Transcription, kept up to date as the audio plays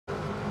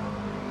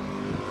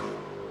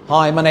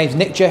Hi, my name's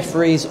Nick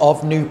Jeffries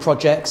of New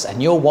Projects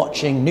and you're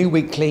watching New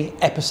Weekly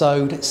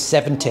episode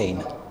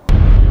 17.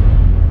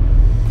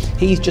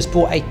 He's just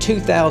bought a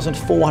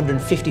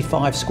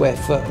 2,455 square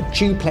foot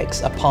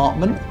duplex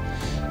apartment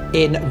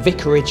in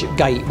Vicarage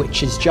Gate,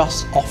 which is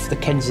just off the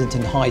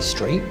Kensington High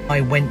Street.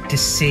 I went to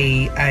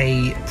see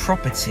a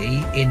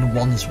property in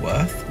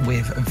Wandsworth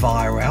with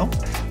Virel,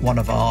 one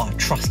of our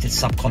trusted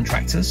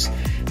subcontractors.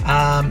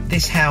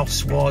 This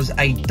house was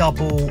a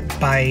double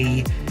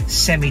bay,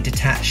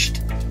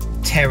 semi-detached,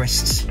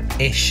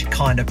 terraced-ish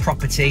kind of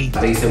property.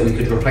 They said we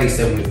could replace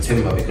them with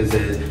timber because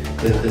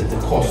the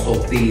cost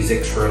of these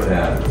extra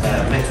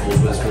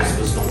metals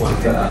was not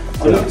worth it. I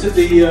looked at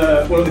the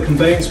one of the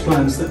conveyance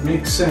plans that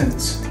makes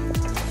sense,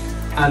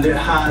 and it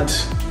had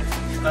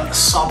a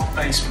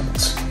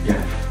sub-basement. Yeah.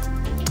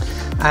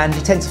 And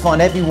you tend to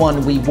find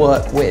everyone we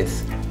work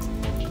with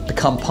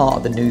become part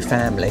of the new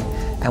family,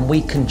 and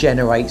we can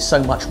generate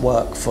so much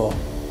work for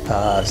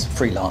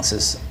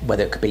freelancers,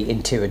 whether it could be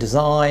interior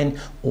design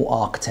or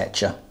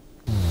architecture.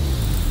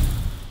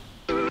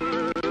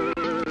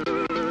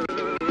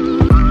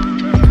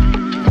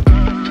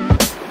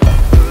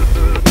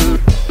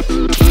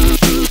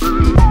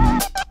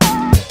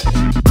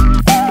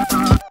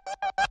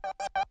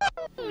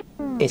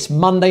 It's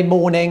Monday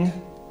morning,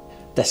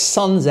 the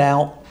sun's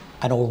out,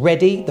 and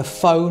already the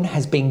phone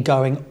has been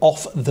going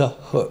off the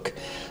hook.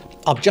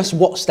 I've just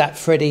WhatsApped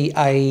Freddie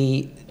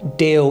a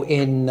deal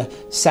in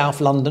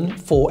South London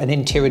for an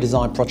interior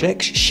design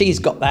project. She's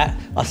got that.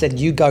 I said,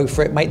 you go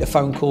for it, make the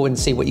phone call and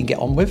see what you can get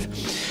on with.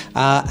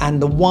 And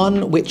the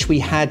one which we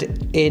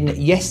had in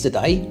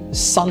yesterday,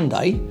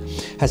 Sunday,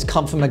 has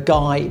come from a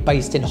guy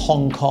based in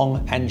Hong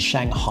Kong and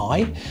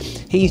Shanghai.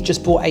 He's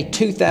just bought a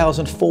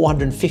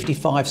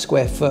 2,455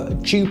 square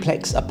foot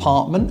duplex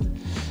apartment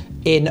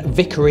in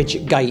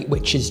Vicarage Gate,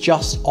 which is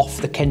just off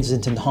the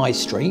Kensington High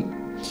Street.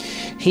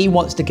 He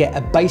wants to get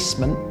a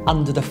basement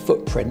under the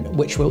footprint,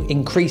 which will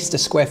increase the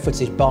square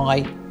footage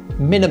by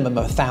minimum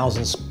of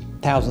 1,000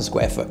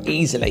 square foot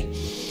easily.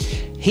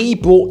 He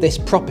bought this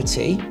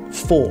property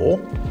for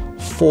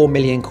 4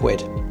 million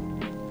quid.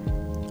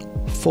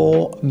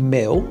 4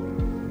 mil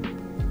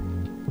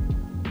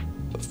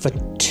for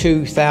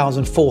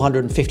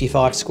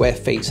 2,455 square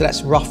feet. So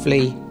that's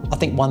roughly, I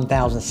think,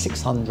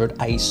 1,600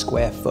 a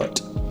square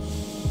foot.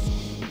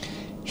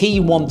 He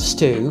wants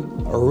to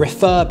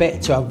refurb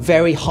it to a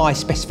very high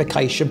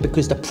specification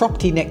because the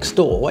property next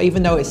door,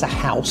 even though it's a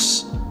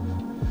house,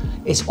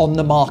 is on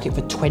the market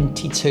for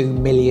 £22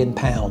 million.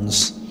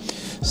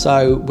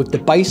 So with the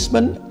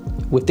basement,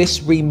 with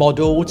this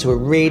remodel to a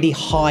really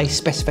high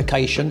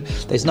specification,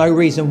 there's no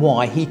reason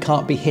why he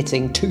can't be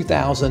hitting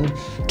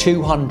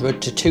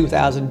 2,200 to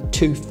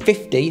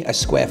 2,250 a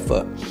square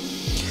foot.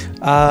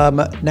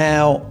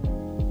 Now,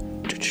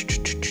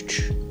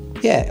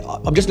 yeah,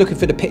 I'm just looking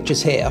for the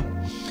pictures here.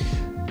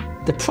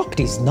 The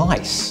property's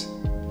nice.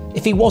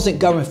 If he wasn't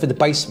going for the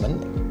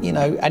basement, you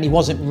know, and he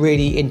wasn't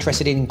really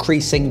interested in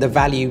increasing the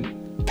value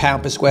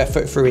pound per square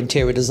foot through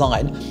interior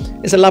design,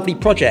 it's a lovely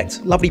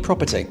project, lovely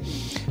property.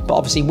 But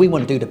obviously we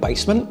want to do the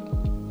basement.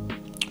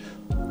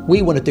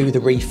 We want to do the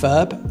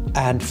refurb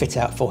and fit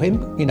out for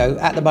him. You know,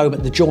 at the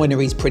moment, the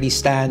joinery is pretty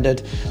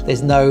standard.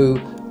 There's no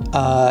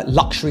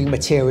luxury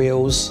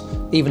materials,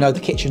 even though the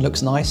kitchen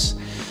looks nice.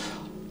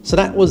 So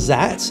that was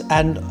that.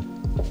 And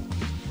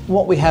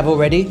what we have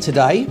already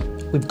today,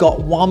 we've got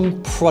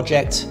one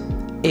project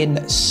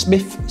in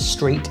Smith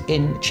Street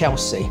in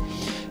Chelsea.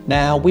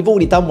 Now, we've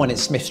already done one in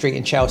Smith Street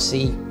in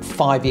Chelsea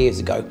 5 years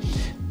ago.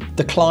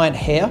 The client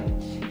here,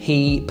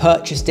 he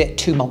purchased it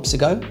 2 months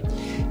ago.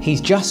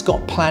 He's just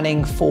got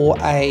planning for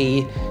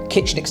a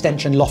kitchen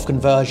extension loft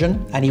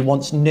conversion, and he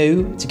wants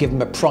new to give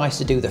him a price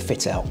to do the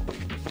fit out.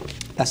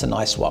 That's a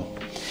nice one.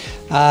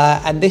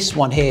 And this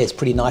one here is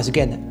pretty nice.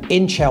 Again,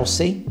 in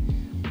Chelsea,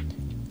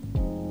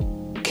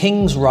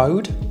 Kings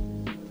Road.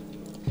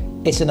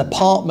 It's an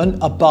apartment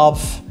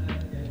above,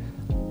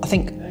 I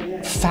think,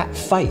 Fat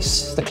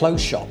Face, the clothes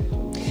shop.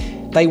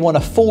 They want a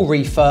full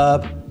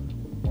refurb,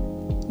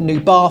 new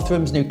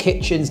bathrooms, new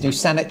kitchens, new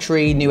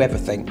sanitary, new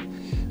everything.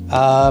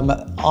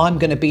 I'm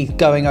going to be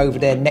going over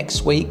there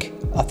next week,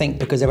 I think,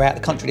 because they're out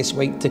of the country this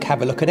week, to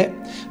have a look at it.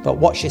 But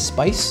watch this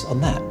space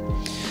on that.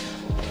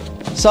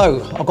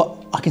 So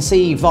I can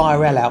see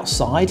Virel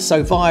outside.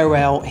 So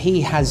Virel, he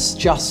has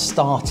just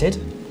started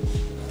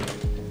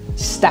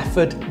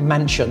Stafford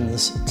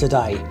Mansions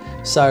today.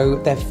 So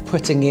they're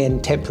putting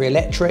in temporary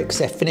electrics,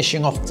 they're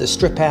finishing off the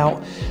strip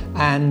out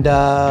and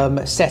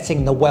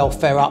setting the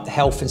welfare up, the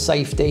health and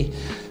safety.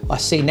 I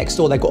see next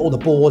door they've got all the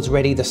boards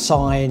ready, the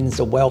signs,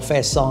 the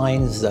welfare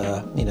signs,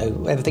 you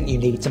know, everything you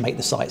need to make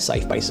the site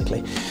safe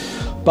basically.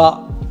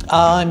 But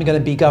I'm going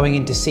to be going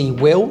in to see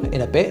Will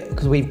in a bit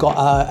because we've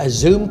got a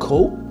Zoom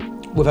call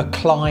with a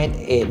client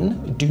in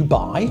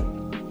Dubai.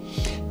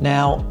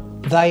 Now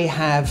they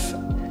have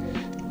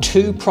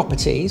 2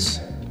 properties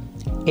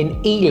in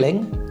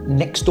Ealing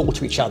next door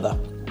to each other.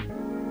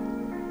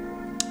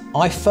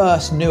 I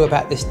first knew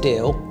about this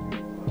deal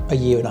a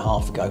year and a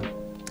half ago.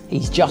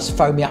 He's just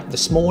phoned me up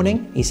this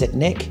morning. He said,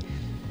 Nick,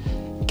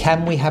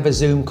 Can we have a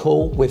Zoom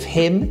call with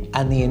him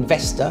and the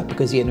investor,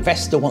 because the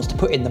investor wants to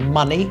put in the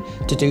money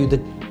to do the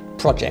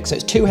project. So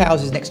it's 2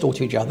 houses next door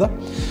to each other.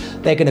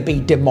 They're going to be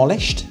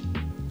demolished,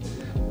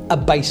 a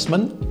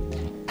basement,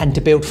 and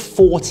to build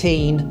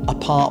 14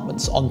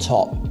 apartments on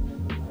top.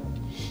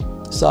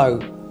 So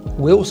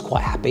Will's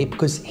quite happy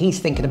because he's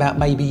thinking about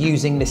maybe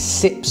using the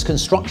SIPS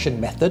construction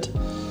method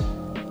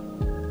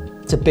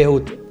to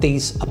build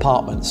these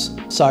apartments.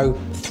 So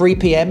 3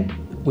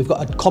 p.m, we've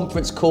got a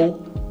conference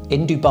call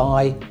in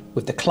Dubai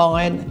with the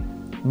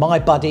client, my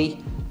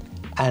buddy,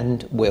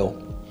 and Will.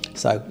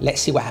 So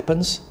let's see what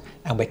happens,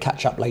 and we'll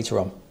catch up later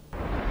on.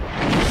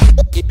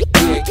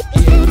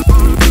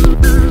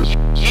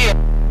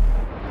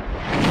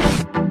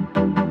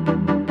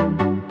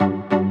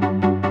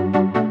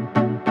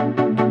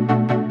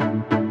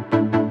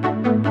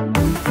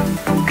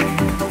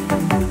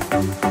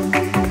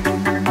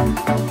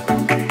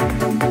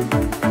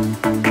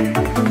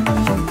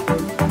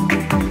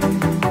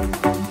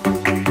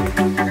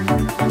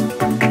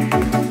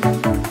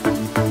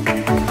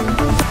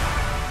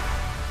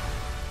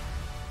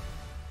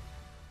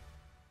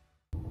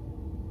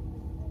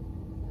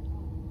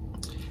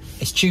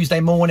 It's Tuesday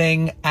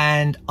morning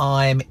and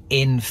I'm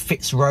in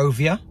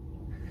Fitzrovia,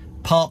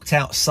 parked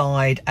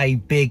outside a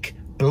big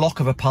block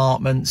of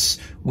apartments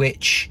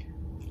which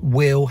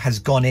Will has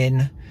gone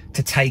in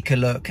to take a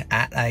look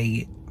at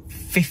a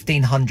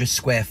 1,500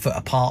 square foot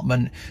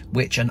apartment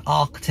which an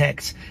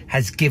architect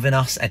has given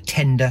us a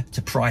tender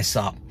to price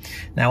up.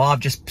 Now I've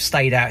just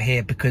stayed out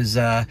here because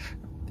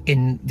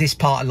in this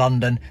part of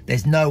London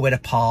there's nowhere to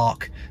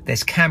park,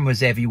 there's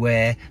cameras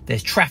everywhere,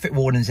 there's traffic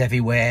wardens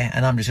everywhere,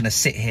 and I'm just going to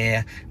sit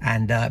here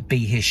and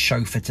be his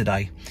chauffeur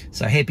today.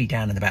 So he'll be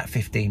down in about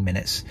 15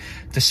 minutes.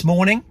 This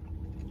morning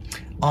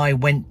I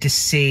went to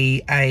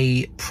see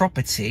a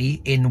property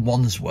in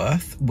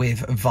Wandsworth with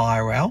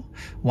Virel,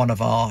 one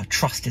of our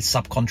trusted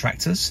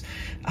subcontractors.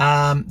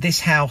 This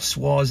house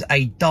was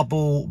a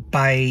double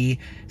bay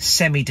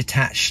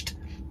semi-detached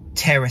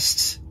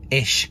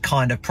terraced-ish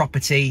kind of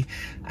property,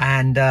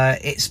 and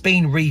it's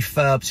been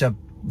refurbed to a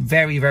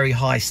very, very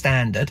high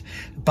standard,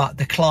 but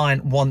the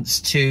client wants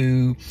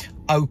to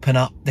open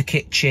up the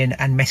kitchen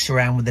and mess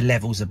around with the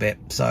levels a bit.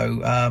 So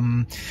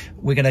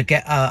we're going to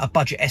get a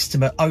budget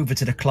estimate over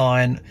to the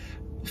client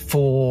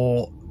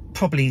for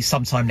probably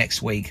sometime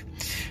next week.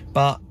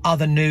 But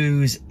other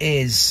news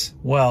is,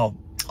 well,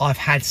 I've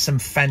had some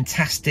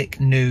fantastic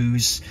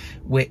news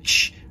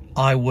which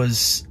I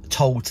was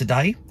told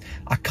today.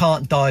 I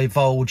can't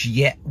divulge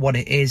yet what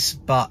it is,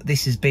 but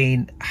this has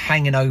been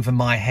hanging over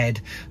my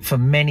head for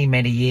many,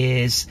 many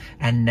years,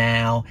 and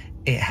now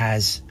it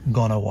has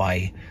gone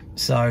away.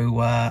 So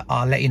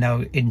I'll let you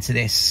know into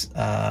this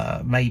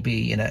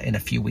maybe in a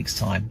few weeks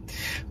time.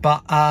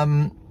 But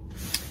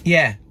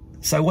yeah,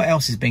 so what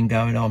else has been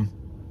going on?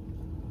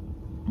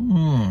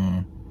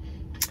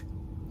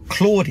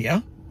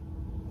 Claudia,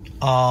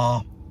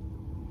 our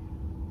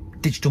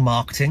digital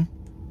marketing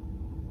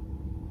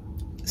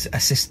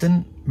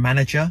assistant,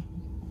 manager,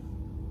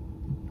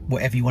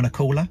 whatever you want to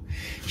call her,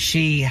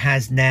 she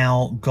has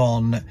now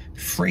gone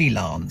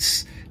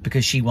freelance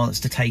because she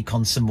wants to take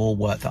on some more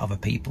work for other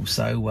people.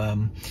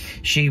 So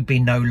she'll be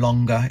no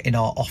longer in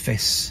our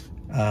office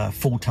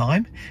full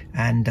time,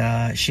 and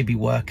she'll be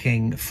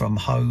working from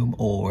home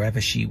or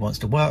wherever she wants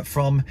to work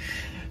from,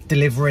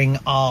 delivering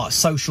our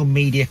social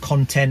media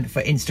content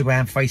for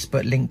Instagram,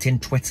 Facebook, LinkedIn,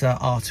 Twitter,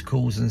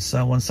 articles, and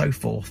so on and so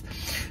forth.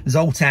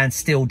 Zoltan's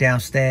still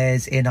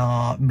downstairs in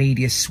our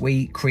media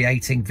suite,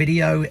 creating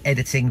video,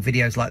 editing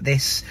videos like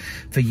this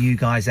for you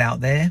guys out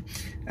there.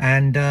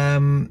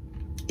 And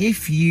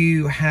if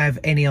you have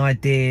any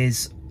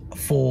ideas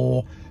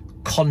for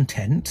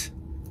content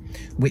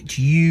which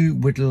you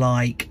would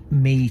like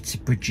me to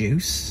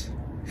produce,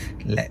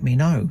 let me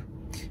know,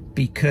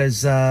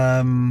 because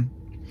I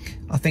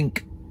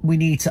think we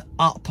need to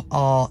up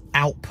our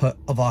output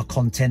of our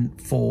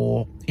content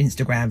for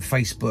Instagram,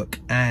 Facebook,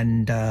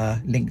 and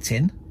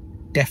LinkedIn.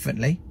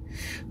 Definitely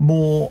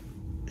more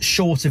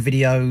shorter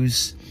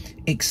videos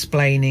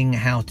explaining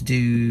how to do,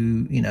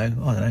 you know,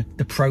 I don't know,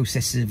 the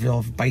processes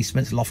of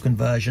basements, loft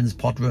conversions,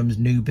 pod rooms,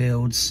 new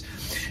builds,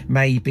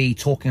 maybe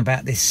talking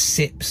about this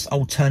SIPS,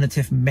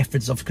 alternative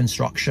methods of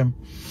construction.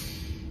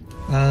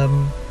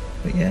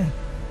 But yeah,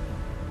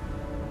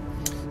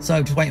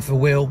 so just waiting for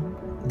Will,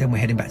 then we're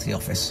heading back to the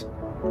office.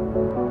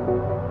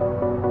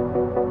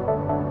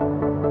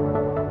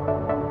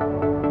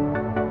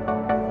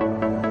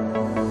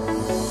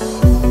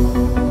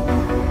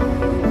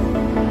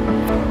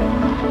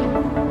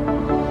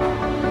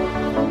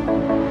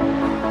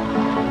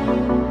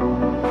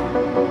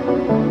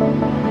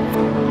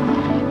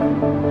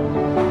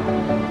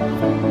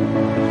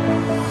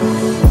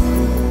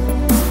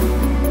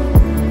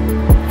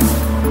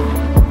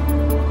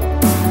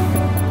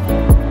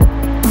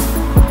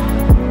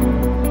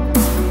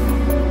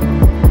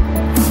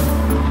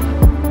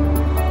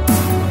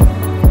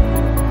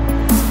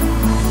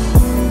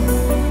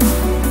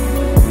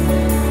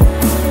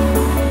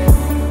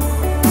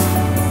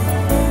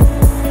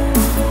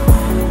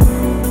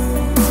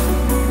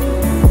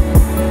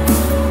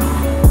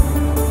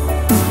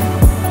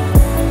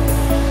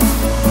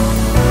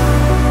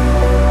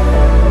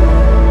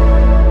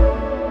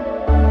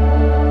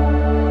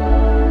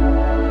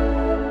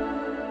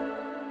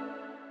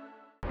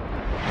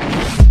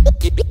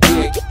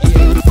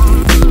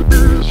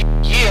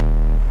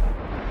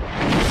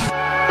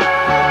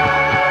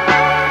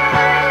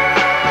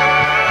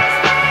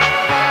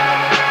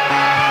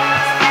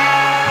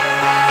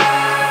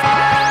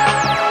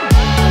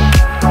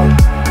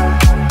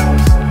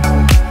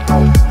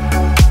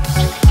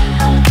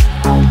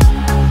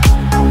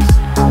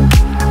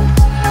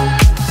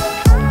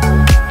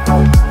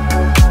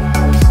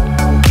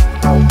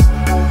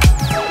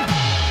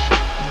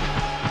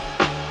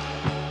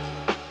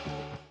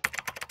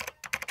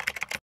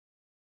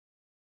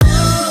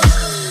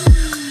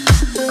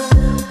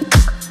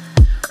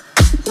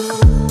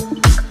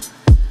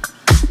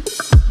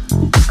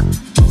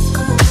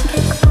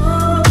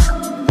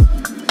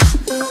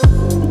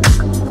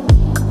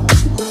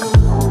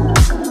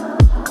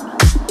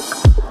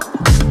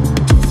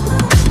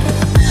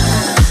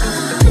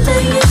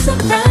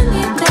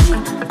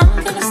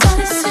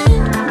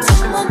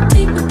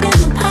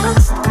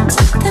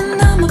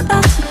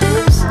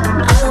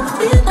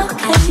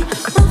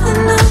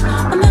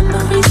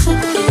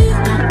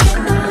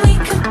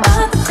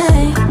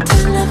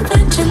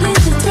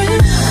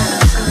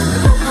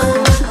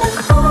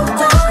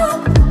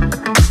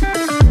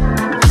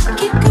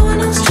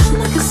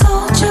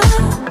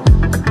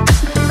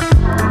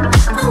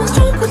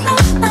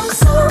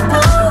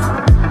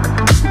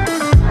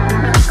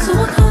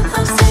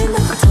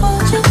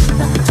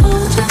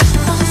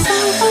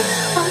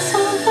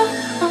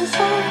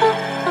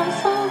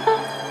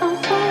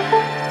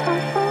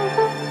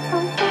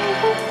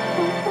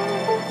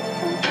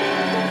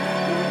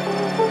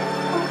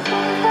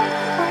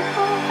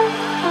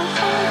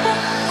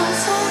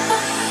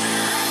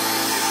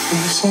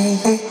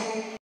 We've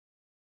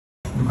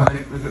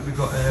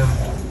got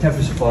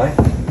temperature supply,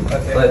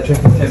 electric,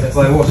 temperature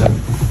supply, water.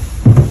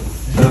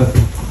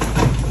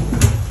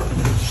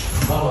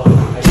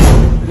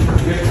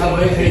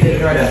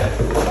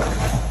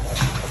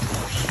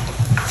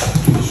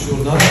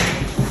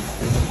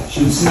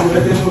 Şimdi siz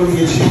buraya depoların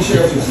geçtiğini şey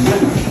yapıyorsunuz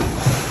değil mi?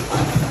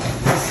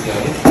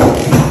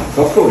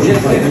 Of course, yes.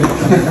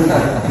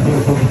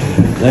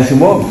 Nice and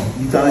warm.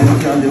 Bir tane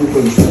dükkan demir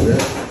koymuşlar ya.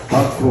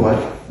 Hakkı var.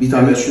 Bir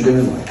tane şu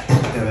demir var.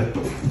 Evet.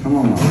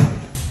 Tamam mı?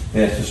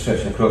 Yes, just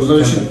stretch across.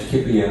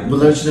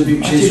 Bunlar için de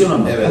bir şey istiyor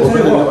ama. Evet. I'll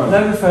tell you what,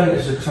 never found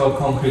it's a solid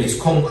concrete. It's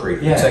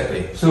concrete, Yeah.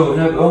 exactly. So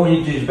no, all we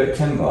need to do is a bit of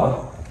timber,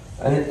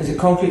 and is it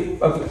concrete?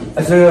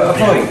 Is there a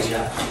void?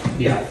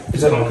 Yeah.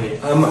 Is it concrete.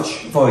 How much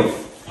void?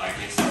 Like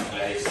it's that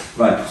place.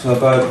 Right. So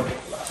about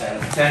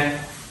 10,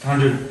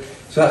 100.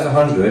 So that's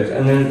 100,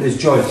 and then there's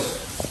joists.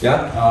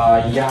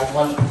 Yeah. yeah,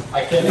 one.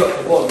 I can lift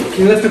the board. Can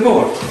you lift the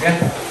board?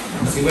 Yeah.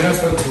 See, when I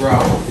spoke to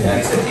Raoul, Yeah.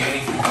 he said the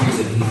only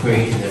reason he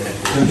created the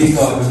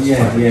metal and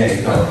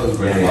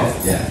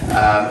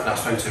I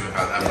spoke to him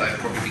about that, but it'd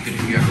probably be good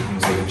if you have a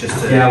conversation just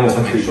to,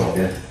 to make sure.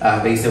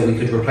 Yeah. But he said we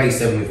could replace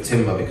them with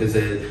timber because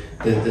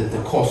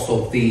the cost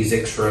of these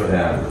extra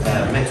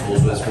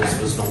metals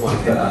was not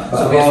worth it.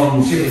 So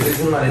if it's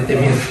one like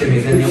dimmy,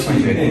 then you're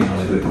fine.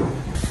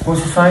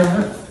 What's the size of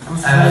it?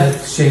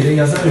 Şeyde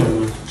yazarım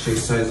bunu. Şey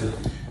size.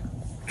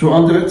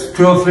 200.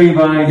 203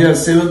 by. Yeah,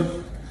 7.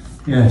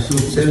 Yeah. So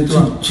 7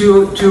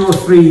 two or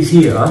three is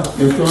here.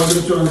 Yeah,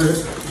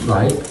 200.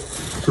 Right.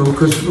 So,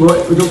 because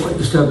we don't want to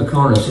disturb the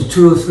corners, so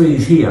 2 or 3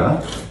 is here,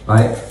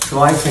 right?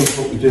 So I think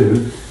what we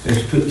do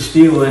is put the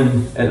steel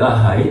in at that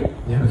height,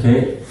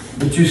 okay?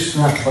 Reduce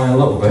that by a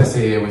little bit, so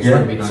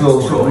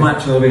it'll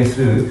match all the way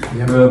through.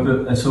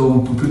 And so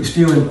we'll put the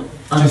steel in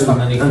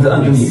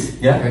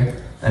underneath, yeah? Okay.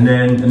 And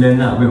then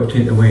that will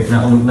take the weight, and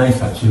that'll look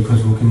nice actually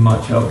because we can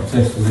match it up with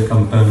this as they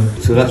come down.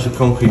 So that's the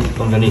concrete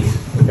underneath,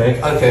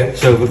 okay? Okay.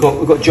 So we've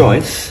got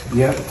joints,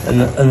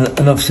 and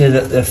obviously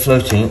that they're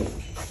floating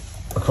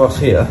across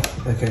here.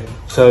 Okay.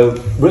 So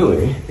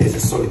really, It's a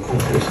solid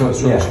concrete.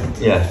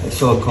 it's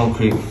solid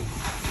concrete,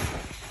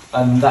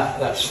 and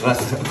that's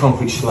a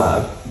concrete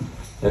slab.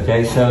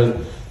 Okay, so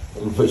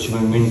which we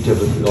need to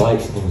have the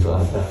lights and things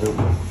like that. Don't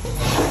we?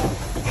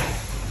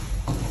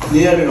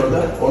 Niye arıyor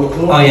orada?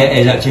 Oh yeah, it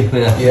is actually.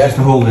 Just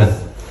a holder.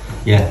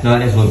 Yeah, no,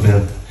 it is a little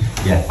bit.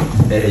 Yeah,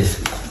 it is.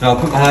 Now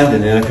I'll put my hand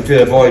in there and I can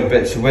feel a void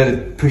bit, so where they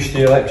push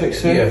the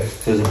electrics through,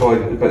 so there's a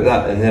void about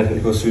that in there, but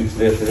it goes through to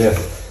there to there.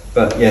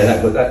 But yeah,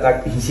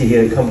 that you can see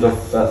here, it comes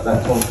off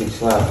that concrete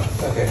slab.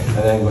 Okay.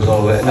 And then goes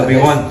all the way. And there'll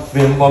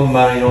be one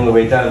marrying all the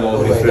way down, all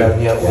the way through.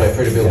 Down, all the way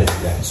through the building.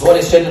 Yeah. So what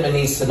this gentleman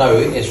needs to know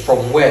is from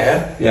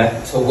where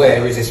to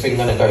where is this thing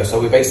going to go.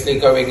 So we're basically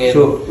going in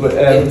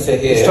into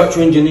here. The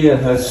structural engineer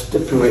has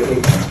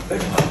stipulated.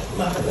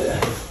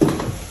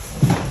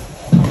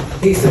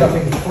 He said I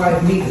think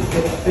 5 meters.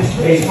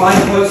 It's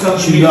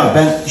 5 Şimdi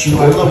ya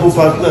şimdi orada bu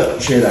farklı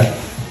şeyler.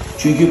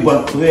 Çünkü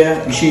bak buraya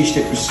bir şey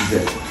işletmiş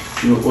size.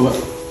 Şimdi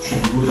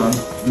buradan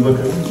bir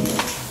bakalım mı?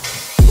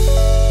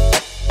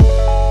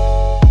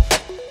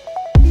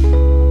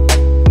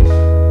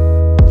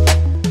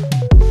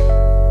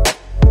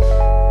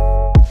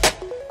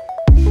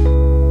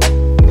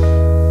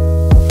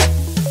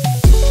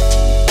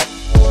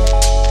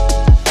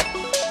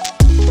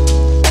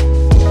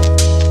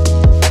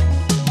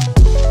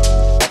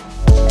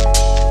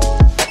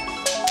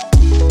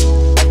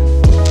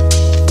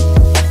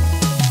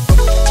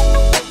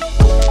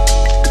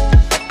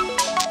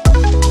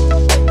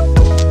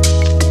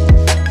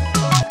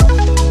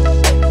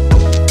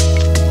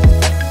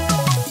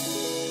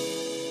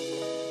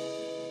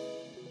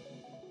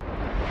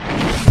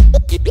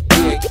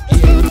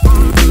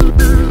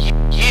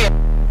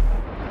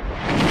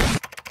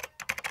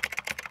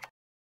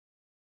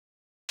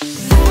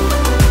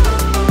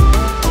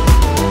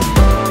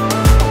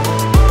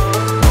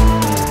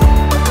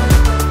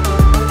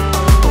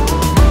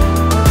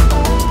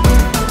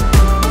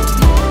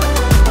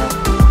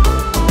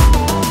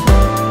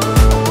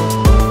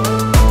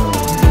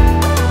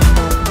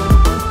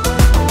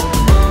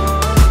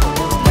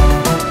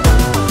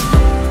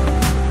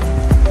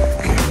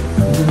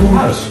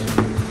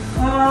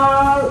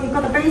 You've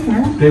got the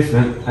basement?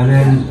 Basement, and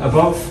then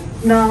above?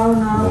 No,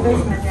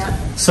 basement,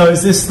 yeah. So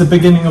is this the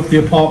beginning of the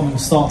apartment?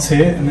 Starts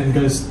here and then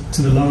goes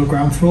to the lower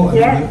ground floor? And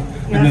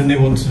and then they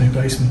want a new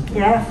basement?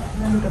 Yeah.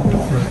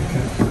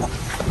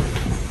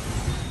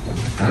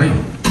 Right, okay.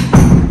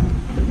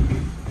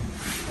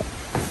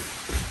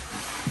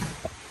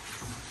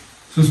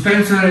 So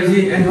Spencer, is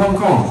he in Hong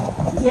Kong?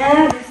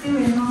 Yeah, they're still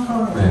in Hong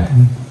Kong. Yeah.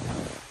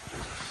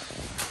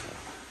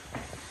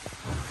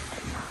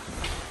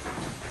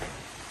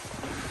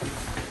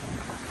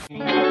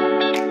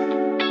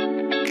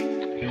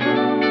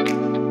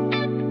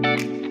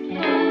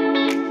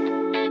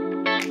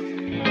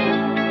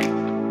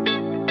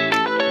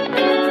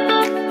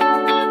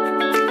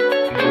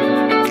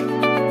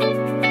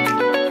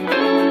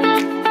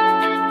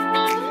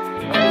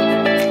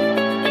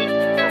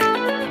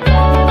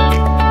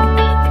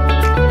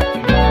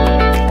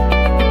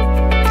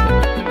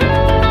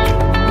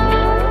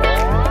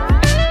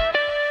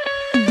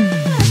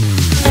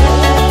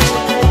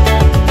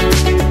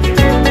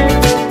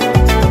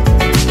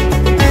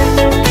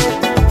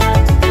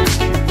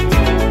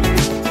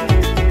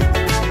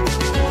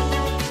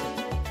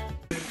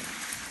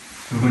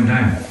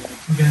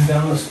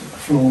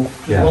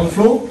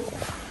 floor?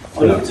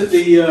 I looked at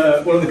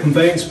the one of the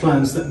conveyance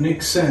plans that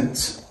Nick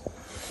sent,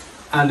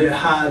 and it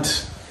had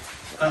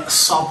a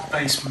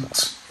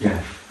sub-basement.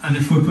 Yeah. And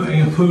if we're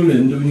putting a pool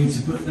in, do we need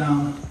to put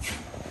down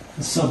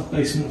a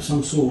sub-basement of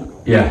some sort?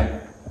 Yeah.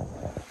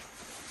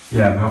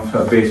 Yeah, we have to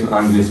put a basement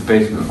under this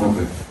basement, won't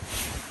we?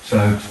 So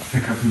to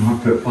pick up and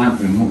have to put a plant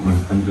room, won't we?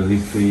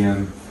 Underneath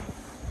the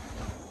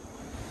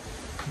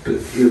but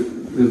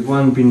there's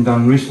one been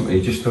done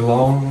recently, just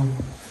along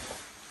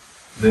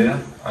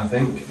there, I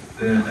think.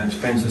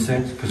 Spencer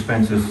said, because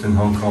Spencer's in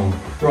Hong Kong.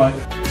 Right.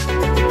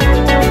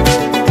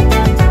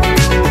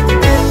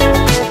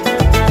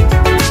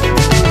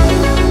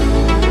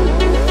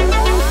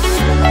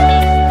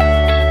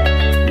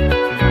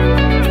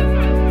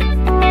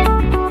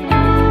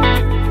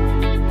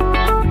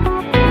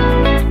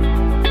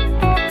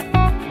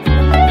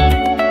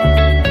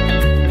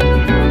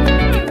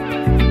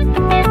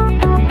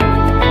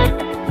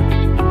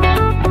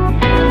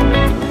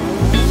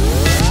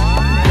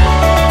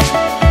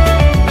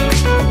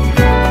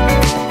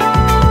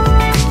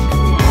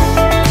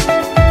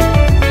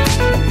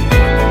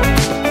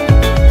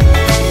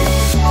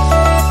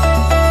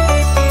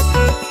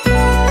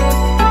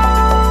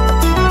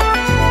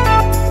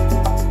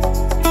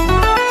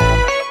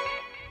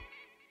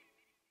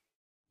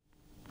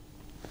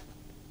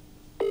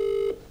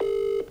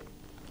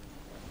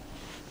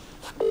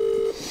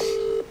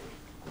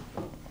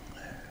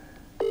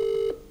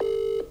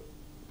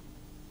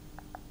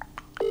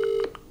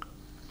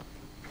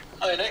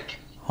 Hi Nick.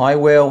 Hi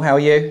Will, how are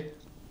you?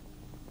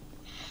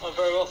 I'm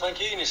very well,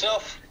 thank you. And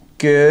yourself?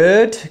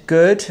 Good,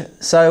 good.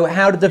 So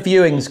how did the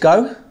viewings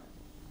go?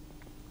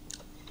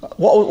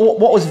 What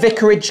was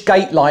Vicarage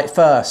Gate like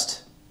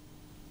first?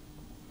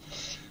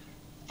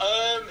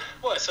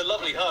 Well, it's a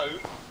lovely home,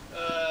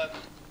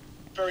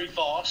 very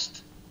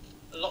vast,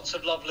 lots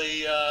of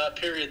lovely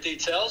period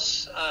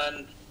details,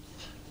 and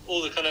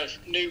all the kind of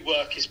new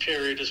work is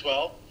period as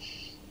well,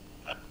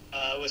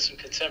 with some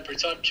contemporary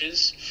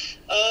touches.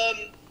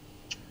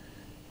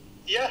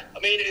 Yeah, I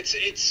mean it's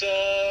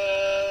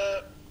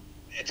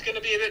going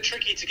to be a bit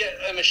tricky to get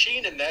a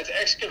machine in there to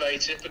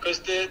excavate it, because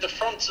the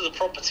front of the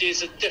property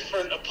is a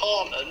different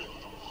apartment.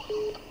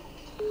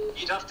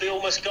 You'd have to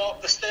almost go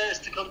up the stairs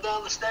to come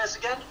down the stairs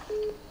again.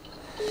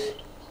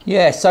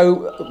 Yeah,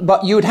 so,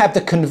 but you would have the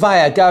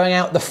conveyor going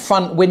out the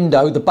front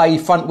window, the bay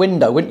front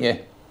window, wouldn't you?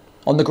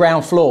 On the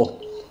ground floor,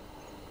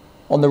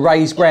 on the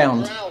raised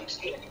ground.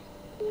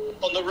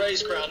 On the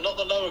raised ground, not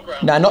the lower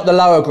ground. No, not the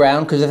lower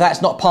ground, because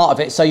that's not part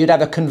of it. So you'd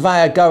have a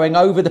conveyor going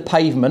over the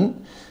pavement,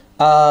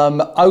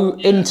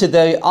 into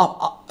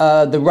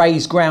the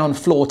raised ground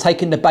floor,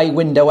 taking the bay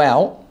window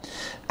out,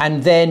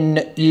 and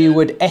then you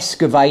would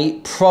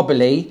excavate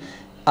probably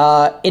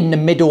in the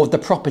middle of the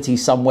property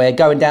somewhere,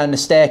 going down the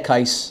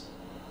staircase.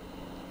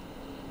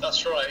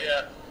 That's right,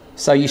 yeah.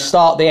 So you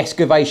start the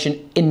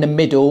excavation in the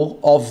middle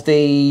of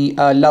the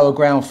lower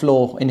ground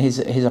floor in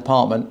his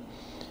apartment.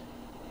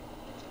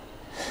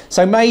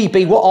 So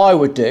maybe what I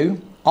would do,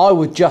 I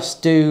would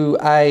just do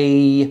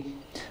a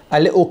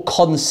little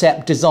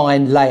concept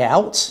design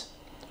layout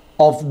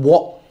of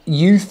what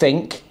you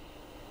think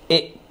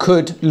it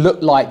could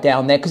look like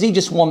down there, because he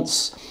just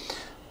wants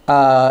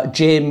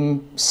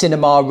gym,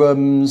 cinema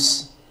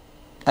rooms,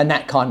 and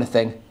that kind of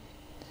thing.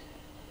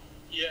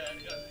 Yeah, I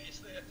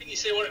think he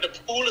said he wanted a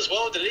pool as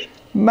well, did he?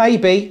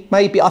 Maybe.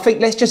 I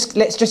think let's just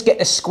get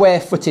the square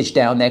footage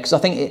down there, because I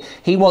think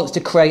he wants to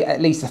create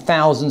at least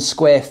 1,000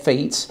 square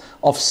feet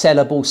of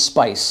sellable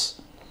space.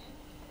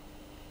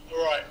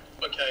 Right.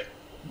 Okay.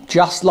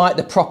 Just like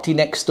the property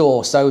next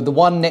door. So the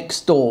one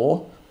next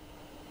door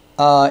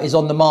is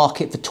on the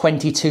market for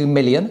 22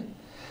 million,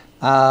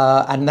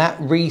 and that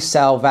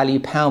resale value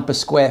pound per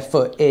square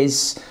foot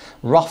is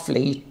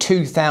roughly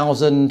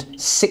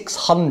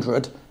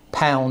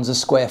 £2,600 a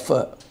square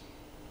foot.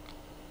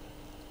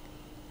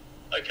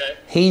 Okay.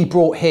 He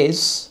brought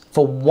his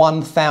for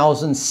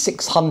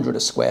 1,600 a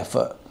square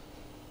foot.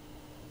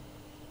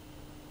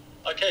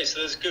 Okay, so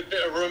there's a good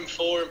bit of room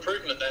for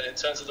improvement then in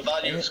terms of the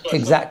value of square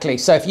Exactly.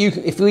 So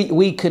if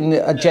we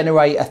can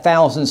generate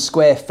 1,000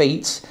 square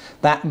feet,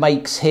 that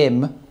makes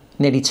him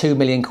nearly 2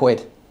 million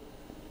quid.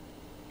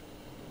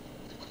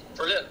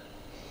 Brilliant.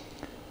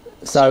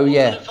 So what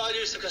yeah. kind of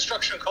value is the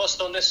construction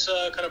cost on this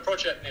kind of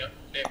project, Nick?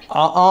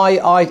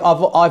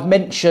 I've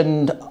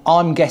mentioned,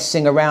 I'm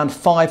guessing around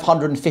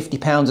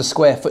 £550 a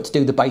square foot to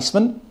do the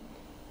basement,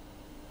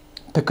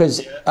 because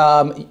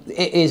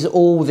it is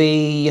all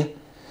the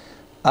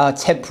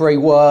temporary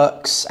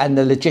works and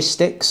the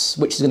logistics,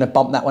 which is going to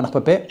bump that one up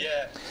a bit.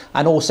 Yeah.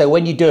 And also,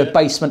 when you do a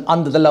basement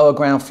under the lower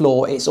ground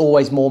floor, it's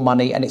always more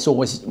money and it's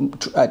always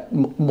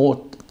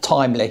more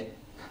timely.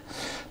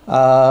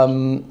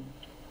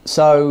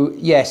 So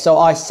yeah, so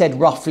I said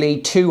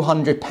roughly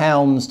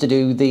 £200 to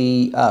do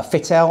the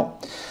fit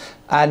out,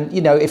 and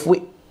you know, if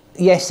we,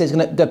 yes, there's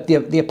gonna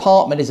the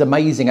apartment is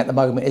amazing at the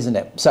moment, isn't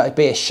it? So it'd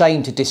be a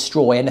shame to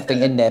destroy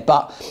anything in there.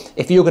 But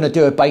if you're going to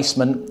do a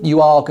basement,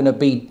 you are going to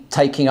be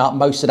taking up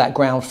most of that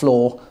ground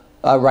floor,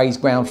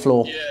 raised ground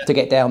floor, to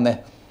get down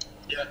there.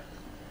 Yeah.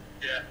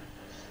 Yeah.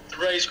 The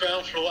raised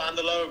ground floor and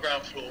the lower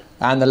ground floor.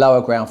 And the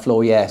lower ground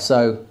floor, yeah.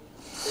 So,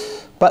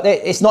 but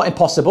it's not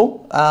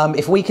impossible.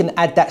 If we can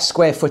add that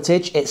square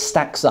footage, it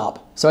stacks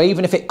up. So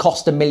even if it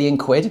cost £1 million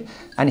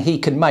and he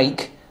could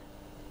make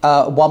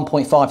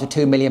 1.5 to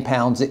 2 million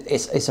pounds,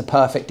 it's a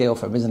perfect deal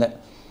for him, isn't it?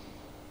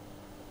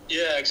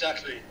 Yeah,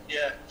 exactly.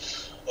 Yeah.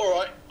 All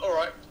right.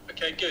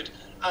 Okay, good.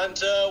 And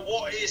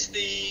what is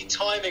the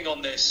timing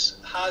on this?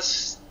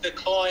 Has the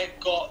client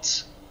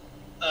got,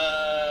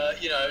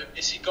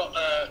 has he got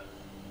a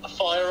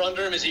fire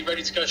under him? Is he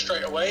ready to go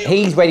straight away?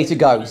 He's ready to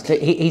go.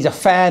 He's a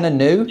fan of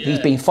New. Yeah. He's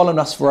been following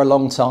us for a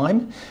long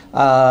time.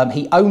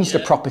 He owns the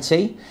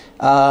property.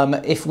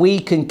 If we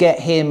can get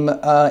him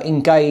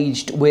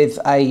engaged with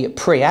a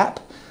pre-app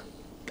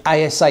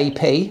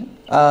ASAP,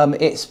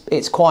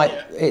 it's quite,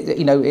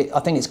 I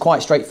think it's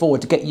quite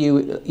straightforward to get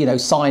you,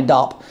 signed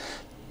up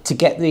to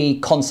get the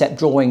concept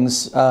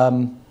drawings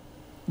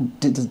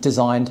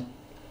designed.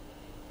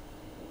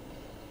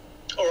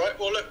 All right.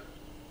 Well, look,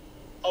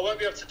 I won't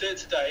be able to do it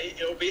today.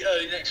 It will be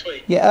early next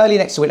week. Yeah, early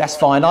next week. That's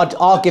fine.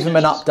 I'll give him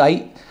an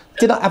update.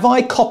 Have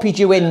I copied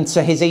you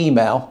into his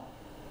email?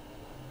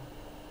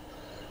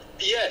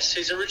 Yes,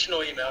 his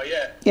original email,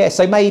 yeah. Yeah,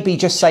 so maybe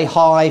just say,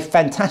 hi,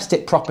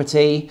 fantastic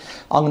property.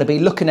 I'm going to be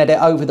looking at it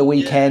over the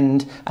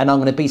weekend and I'm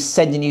going to be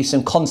sending you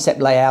some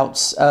concept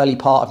layouts early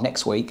part of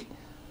next week.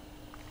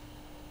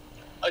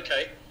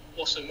 Okay,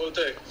 awesome, we'll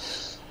do.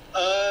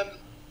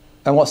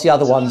 And what's the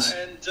other ones?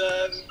 And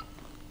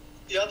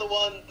the other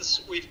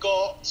ones, we've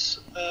got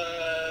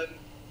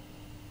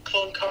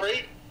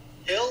Cloncurry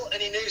Hill.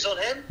 Any news on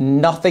him?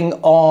 Nothing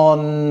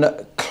on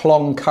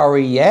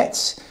Cloncurry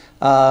yet.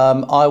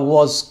 I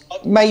was,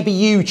 maybe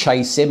you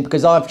chase him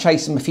because I've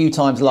chased him a few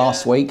times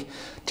last week.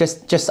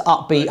 Just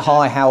upbeat,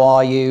 hi, how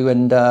are you?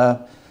 And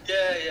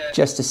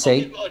just to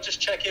see. I'll just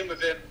check in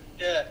with him.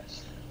 Yeah.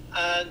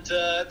 And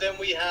then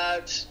we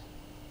had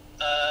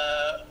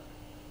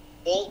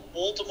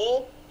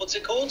Baltimore. What's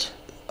it called?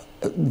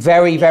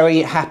 Very,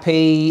 very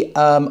happy.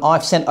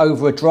 I've sent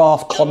over a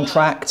draft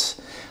contract.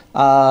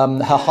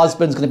 Her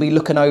husband's going to be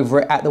looking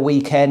over it at the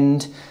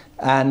weekend,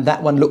 and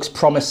that one looks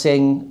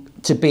promising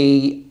to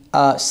be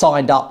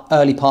signed up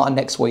early part of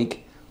next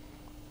week.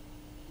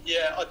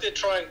 Yeah, I did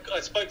try and I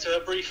spoke to her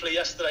briefly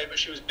yesterday, but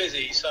she was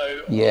busy, so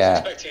I was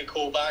expecting a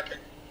call back.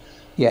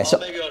 Yeah, so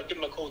maybe I'll give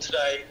him a call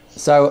today.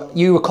 So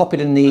you were copied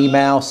in the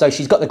email. So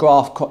she's got the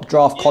draft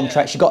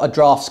contract. She's got a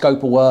draft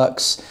scope of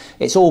works.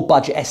 It's all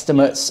budget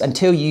estimates.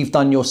 Until you've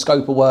done your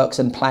scope of works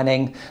and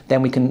planning,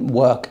 then we can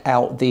work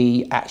out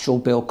the actual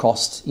build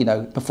cost,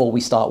 before we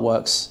start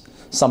works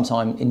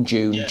sometime in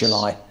June,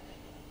 July.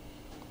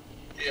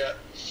 Yeah.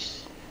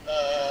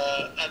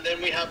 And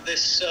then we have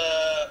this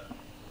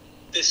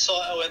this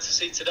site I went to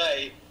see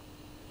today.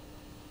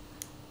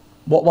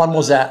 What one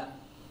was that?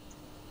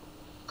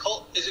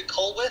 Is it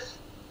Colwith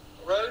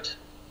Road?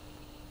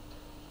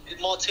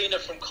 Martina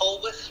from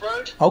Colwith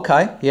Road.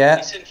 Okay, yeah.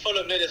 It's in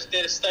Fulham near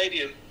the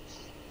stadium.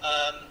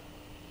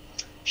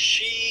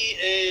 She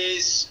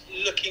is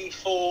looking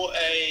for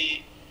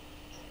a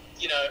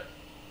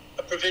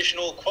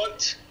provisional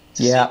quote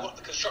to see what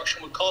the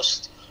construction would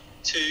cost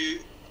to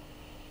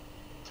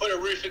put a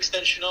roof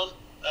extension on,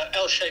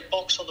 L-shaped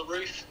box on the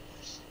roof.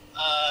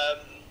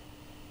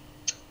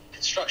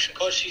 Construction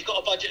cost. She's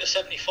got a budget of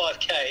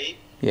 75k.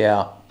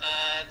 Yeah.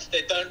 And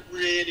they don't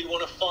really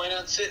want to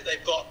finance it.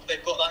 They've got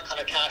that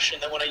kind of cash,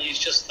 and they want to use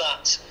just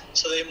that.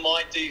 So they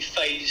might do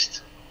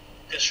phased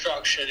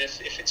construction if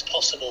it's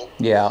possible.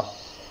 Yeah.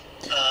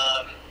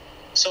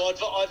 So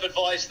I've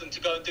advised them to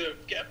go and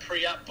get a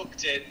pre-app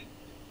booked in,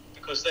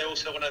 because they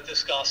also want to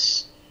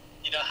discuss,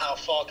 how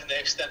far can they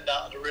extend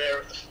out of the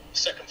rear of the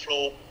second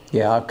floor.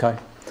 Yeah. Okay.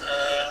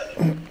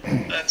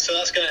 And so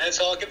that's going to.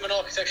 So I'll give them an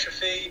architecture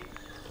fee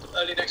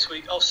early next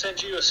week. I'll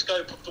send you a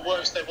scope of the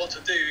works they want to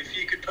do. If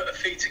you could put a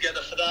fee together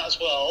for that as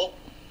well,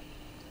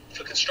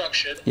 for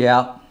construction.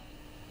 Yeah.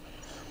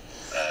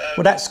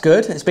 Well, that's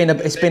good. It's been a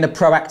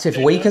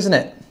proactive week, isn't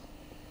it?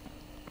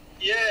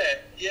 Yeah.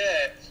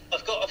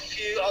 I've got a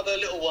few other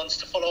little ones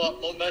to follow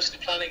up, mostly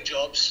planning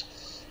jobs.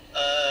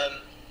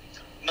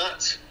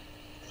 Matt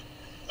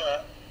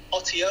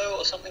Ottio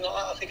or something like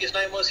that, I think his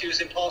name was. He was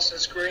in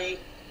Parsons Green.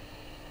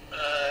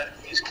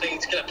 He's keen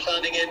to get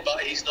planning in, but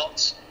he's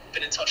not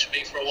been in touch with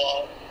me for a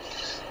while.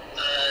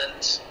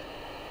 And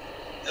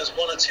there's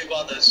one or two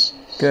others.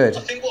 Good. I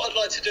think what I'd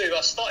like to do,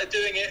 I started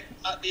doing it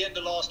at the end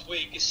of last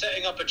week, is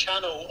setting up a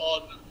channel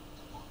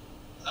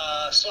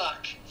on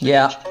Slack for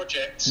each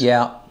project.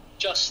 Yeah.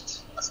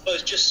 I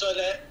suppose just so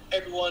that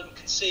everyone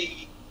can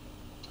see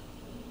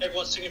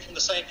everyone's singing from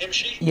the same hymn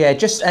sheet. Yeah,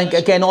 and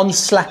again on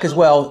Slack as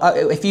well.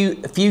 If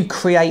you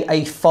create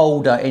a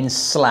folder in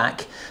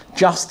Slack,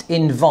 just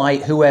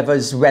invite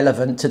whoever's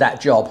relevant to that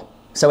job,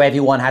 so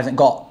everyone hasn't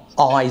got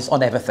eyes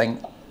on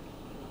everything.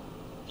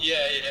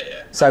 Yeah.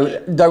 So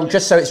it's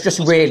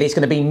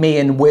going to be me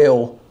and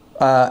Will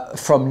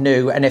from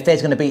New, and if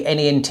there's going to be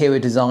any interior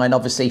design,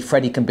 obviously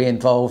Freddie can be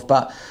involved,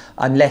 but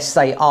unless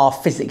they are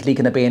physically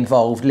going to be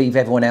involved, leave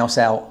everyone else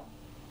out.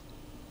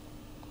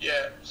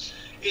 Yeah.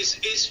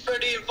 Is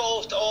Freddie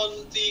involved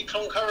on the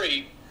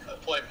Cloncurry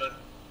appointment?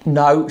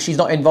 No, she's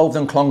not involved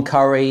in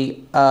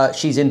Cloncurry.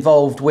 She's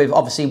involved with,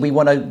 obviously, we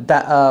want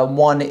that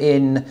one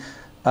in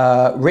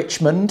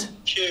Richmond.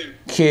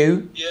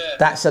 Q. Yeah.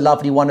 That's a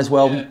lovely one as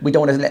well. Yeah. We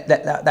don't want to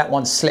let that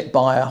one slip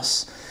by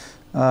us.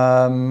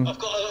 I've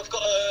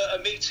got a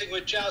meeting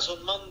with Jazz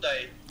on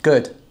Monday.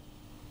 Good.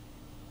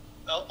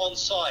 On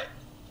site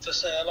to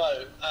say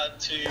hello and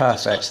to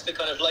discuss the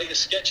kind of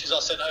latest sketches I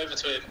sent over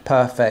to him.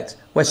 Perfect.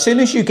 Well, as soon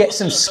as you get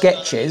some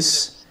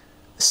sketches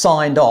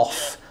signed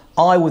off,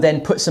 I will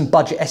then put some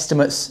budget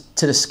estimates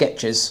to the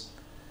sketches.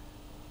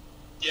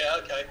 Yeah,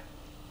 okay.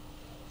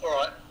 All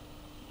right.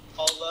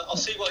 I'll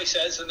see what he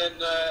says, and then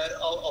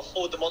I'll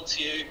forward them on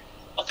to you.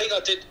 I think I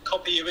did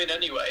copy you in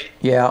anyway.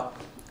 Yeah.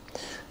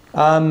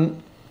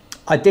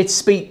 I did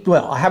speak,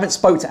 well, I haven't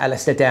spoke to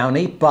Alistair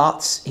Downey,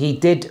 but he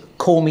did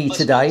call me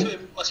today.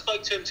 I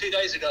spoke to him 2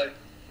 days ago.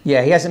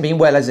 Yeah, he hasn't been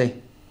well, has he?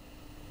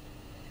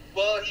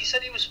 Well, he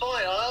said he was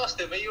fine. I asked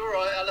him, are you all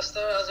right,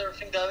 Alistair? How's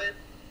everything going?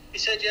 He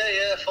said,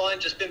 yeah, fine,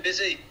 just been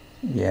busy.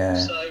 Yeah.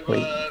 So,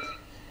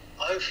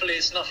 hopefully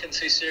it's nothing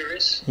too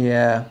serious.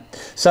 Yeah.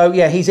 So,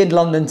 yeah, he's in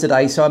London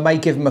today, so I may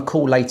give him a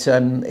call later,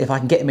 and if I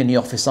can get him in the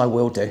office, I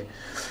will do.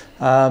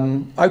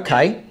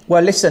 Okay.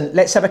 Well, listen,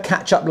 let's have a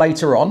catch-up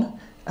later on,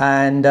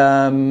 and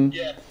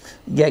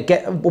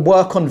get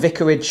work on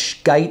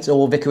Vicarage Gate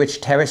or Vicarage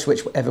Terrace,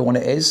 whichever one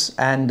it is,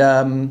 and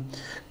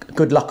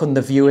good luck on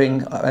the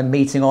viewing and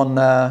meeting on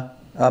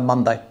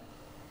Monday.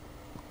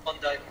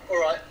 Monday. All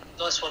right.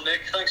 Nice one,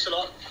 Nick. Thanks a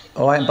lot.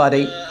 All right,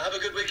 buddy. Have a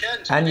good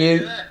weekend. And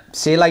you.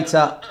 See you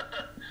later.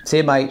 See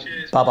you, mate.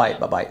 Bye-bye.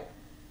 Bye-bye.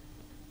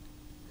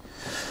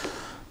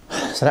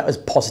 So that was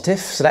positive.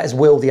 So that is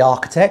Will, the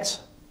architect.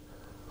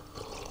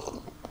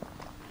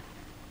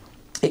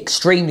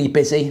 Extremely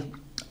busy.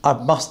 I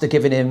must have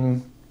given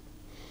him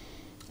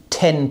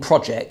 10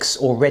 projects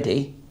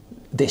already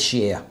this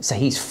year. So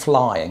he's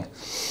flying.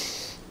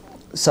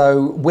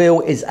 So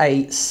Will is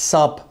a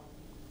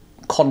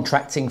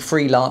subcontracting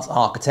freelance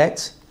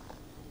architect,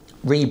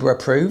 REBA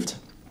approved.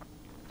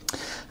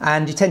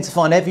 And you tend to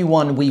find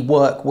everyone we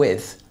work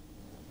with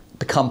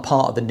become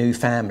part of the new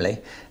family,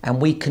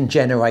 and we can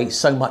generate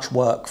so much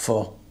work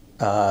for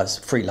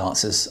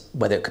freelancers,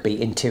 whether it could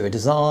be interior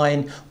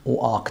design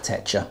or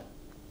architecture.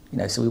 You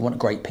know, so we want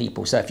great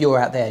people. So if you're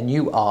out there and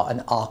you are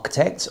an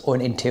architect or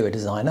an interior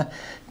designer,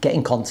 get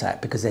in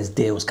contact, because there's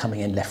deals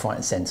coming in left, right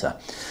and centre.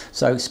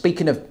 So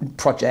speaking of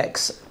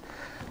projects,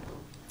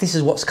 this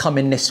is what's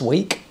coming this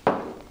week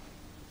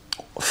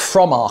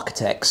from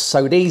architects.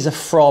 So these are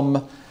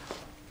from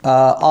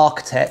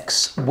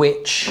architects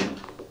which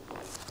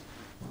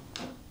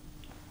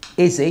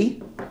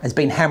Izzy has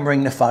been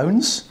hammering the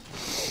phones,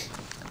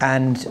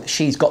 and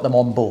she's got them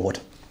on board.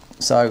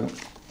 So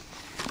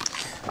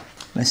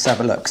let's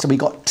have a look. So we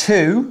got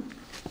 2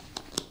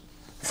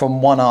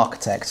 from one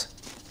architect,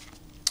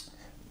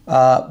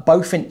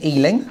 both in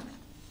Ealing,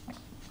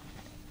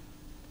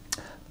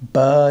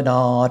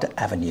 Bernard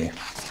Avenue.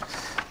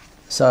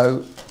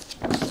 So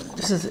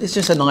it's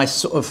just a nice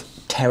sort of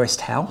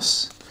terraced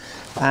house,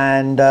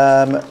 and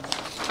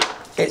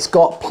it's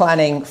got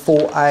planning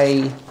for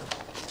a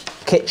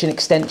kitchen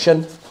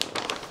extension,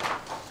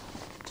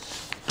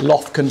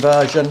 loft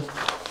conversion,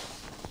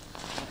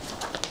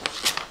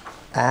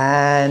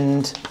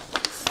 and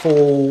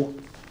full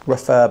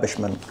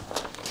refurbishment.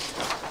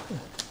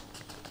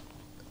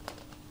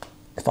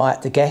 If I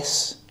had to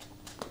guess,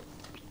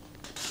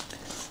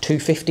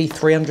 250,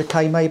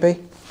 300k maybe.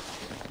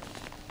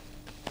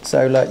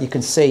 So look, you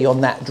can see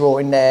on that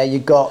drawing there, you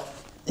got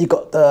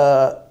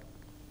the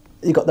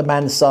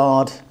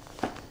mansard,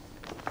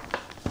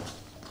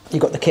 you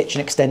got the kitchen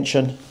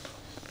extension,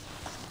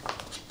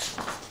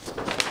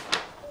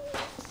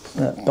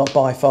 got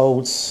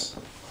bifolds,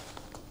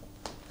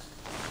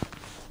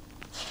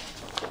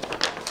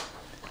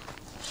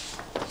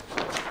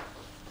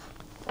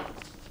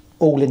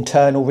 all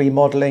internal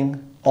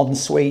remodelling, en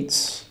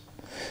suites.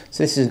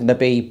 So this is going to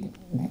be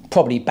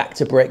probably back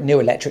to brick, new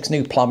electrics,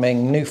 new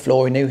plumbing, new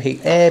flooring, new heat,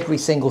 every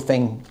single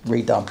thing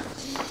redone.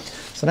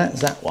 So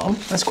that's that one.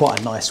 That's quite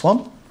a nice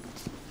one.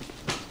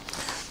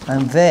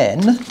 And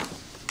then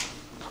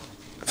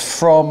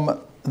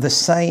from the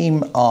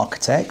same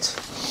architect,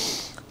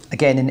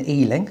 again in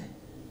Ealing,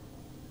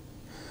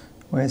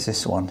 where's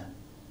this one?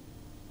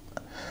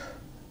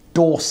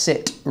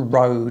 Dorset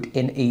Road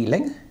in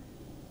Ealing.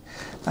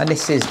 And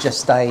this is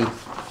just a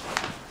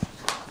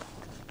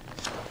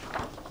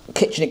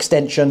kitchen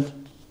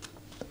extension,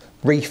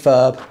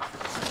 refurb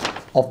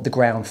of the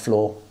ground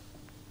floor.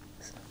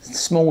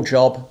 Small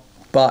job,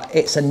 but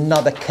it's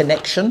another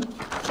connection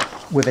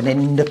with an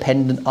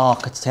independent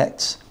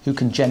architect who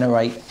can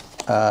generate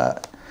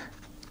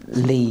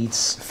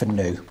leads for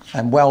new.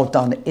 And well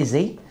done,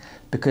 Izzy,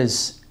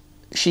 because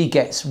she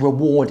gets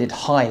rewarded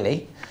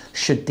highly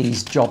should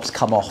these jobs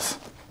come off.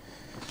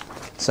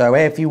 So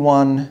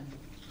everyone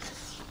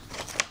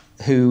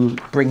who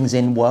brings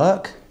in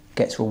work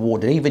gets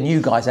rewarded. Even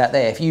you guys out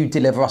there, if you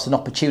deliver us an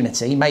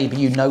opportunity, maybe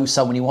you know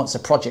someone who wants a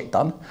project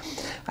done,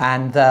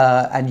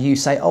 and you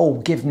say, oh,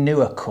 give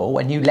New a call,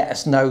 and you let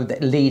us know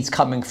that leads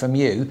coming from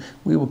you,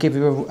 we will give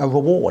you a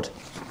reward.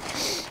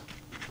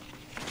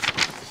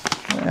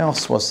 What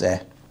else was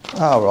there?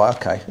 Oh, right,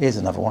 okay, here's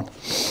another one.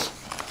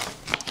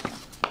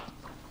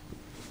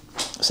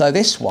 So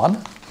this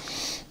one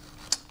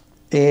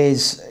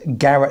is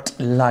Garrett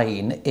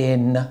Lane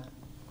in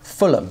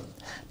Fulham.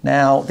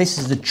 Now, this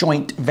is a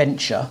joint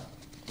venture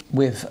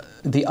with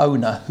the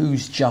owner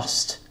who's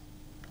just,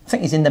 I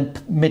think he's in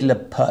the middle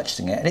of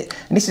purchasing it.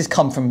 And this has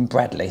come from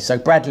Bradley. So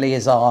Bradley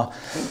is our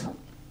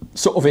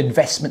sort of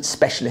investment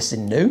specialist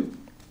in new,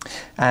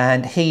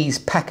 and he's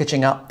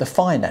packaging up the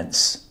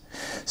finance.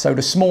 So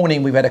this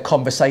morning we've had a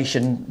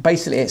conversation.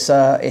 Basically, it's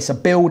a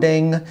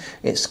building,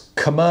 it's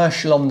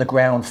commercial on the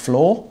ground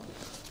floor,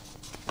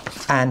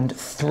 and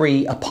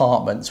 3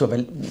 apartments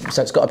with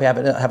so it's got to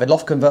have a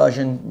loft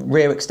conversion,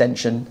 rear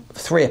extension,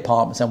 3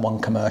 apartments and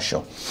 1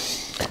 commercial.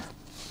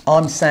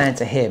 I'm saying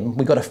to him,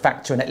 we've got to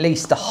factor in at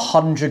least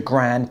 100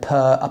 grand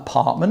per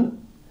apartment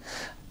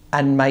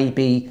and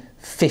maybe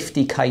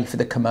 50k for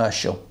the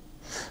commercial.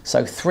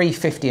 So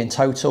 350 in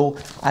total,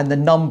 and the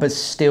numbers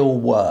still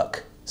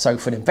work. So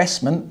for an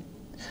investment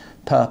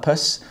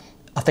purpose,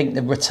 I think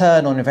the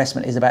return on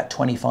investment is about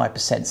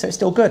 25%. So it's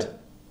still good.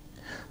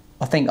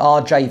 I think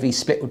our JV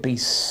split would be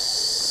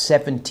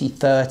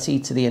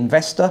 70-30 to the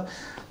investor,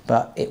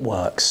 but it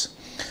works.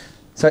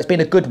 So it's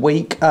been a good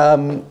week.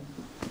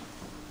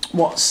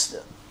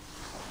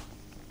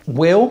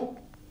 Will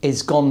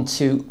is gone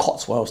to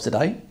Cotswolds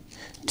today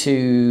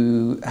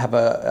to have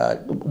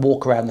a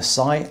walk around the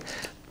site.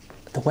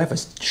 The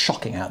weather's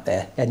shocking out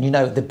there, and you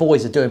know the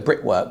boys are doing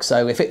brickwork,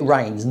 so if it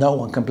rains no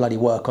one can bloody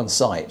work on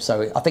site.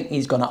 So I think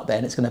he's gone up there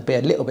and it's going to be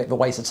a little bit of a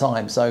waste of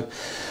time. So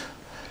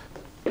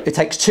it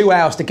takes 2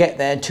 hours to get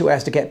there and 2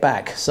 hours to get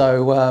back.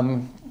 So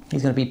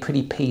he's going to be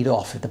pretty peed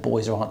off if the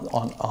boys are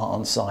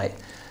on site.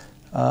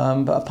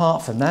 But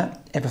apart from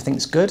that,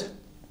 everything's good.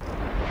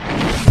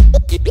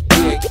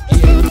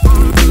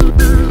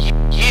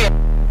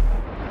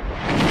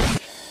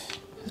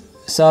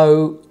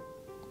 So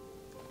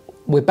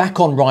we're back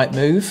on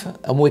Rightmove,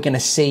 and we're going to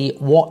see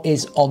what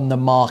is on the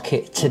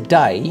market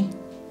today,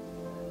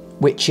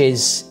 which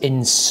is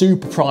in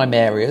super prime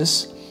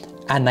areas,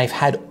 and they've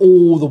had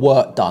all the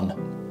work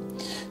done.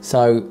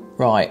 So,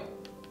 right,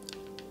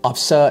 I've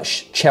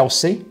searched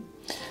Chelsea,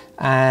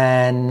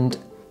 and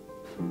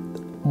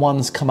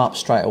one's come up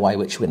straight away,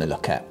 which we're going to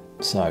look at.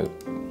 So,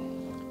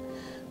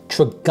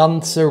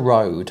 Tregunta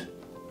Road,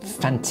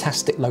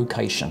 fantastic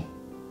location.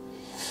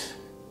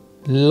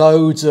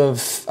 Loads of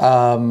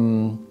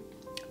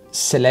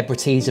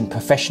celebrities and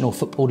professional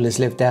footballers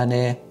live down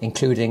here,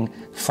 including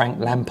Frank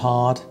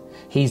Lampard.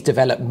 He's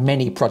developed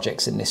many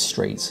projects in this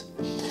street.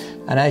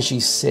 And as you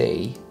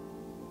see,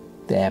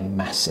 they're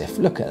massive.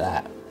 Look at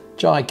that,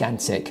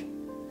 gigantic.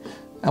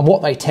 And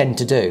what they tend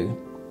to do,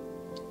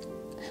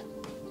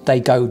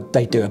 they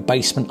do a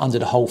basement under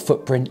the whole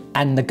footprint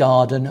and the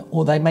garden,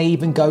 or they may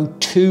even go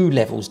 2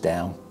 levels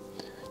down,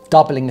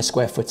 doubling the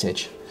square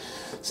footage.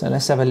 So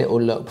let's have a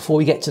little look. Before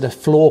we get to the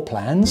floor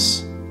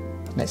plans,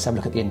 let's have a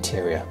look at the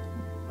interior.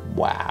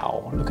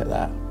 Wow, look at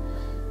that.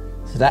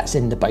 So that's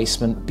in the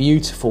basement,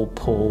 beautiful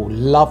pool,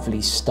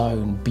 lovely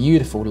stone,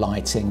 beautiful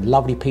lighting,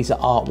 lovely piece of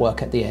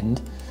artwork at the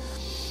end.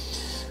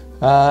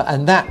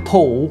 And that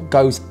pool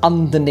goes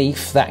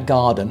underneath that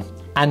garden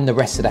and the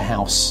rest of the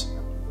house.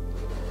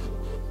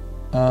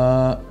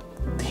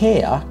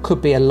 Here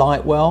could be a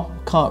light well,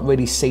 can't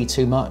really see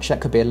too much.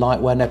 That could be a light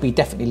well, and there'll be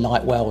definitely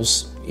light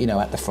wells, you know,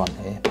 at the front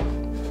here.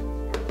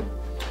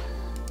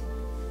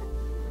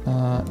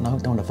 No,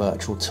 don't want a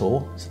virtual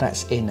tour. So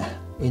that's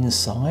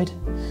inside.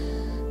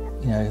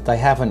 You know, they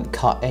haven't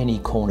cut any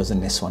corners in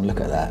this one.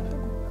 Look at that.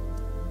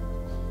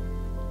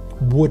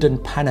 Wooden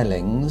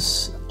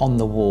panellings on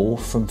the wall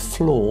from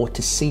floor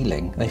to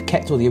ceiling. They've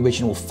kept all the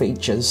original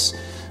features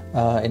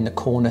in the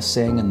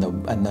cornicing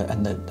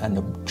and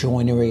the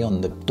joinery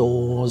on the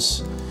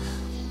doors.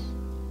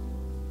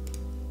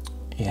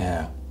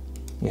 Yeah.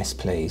 Yes,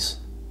 please.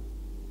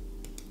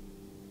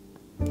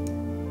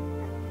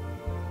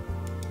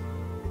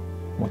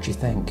 What do you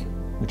think?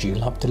 Would you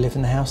love to live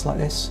in a house like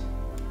this?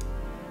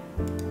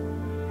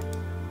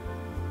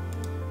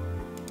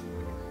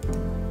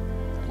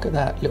 Look at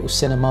that little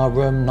cinema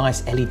room,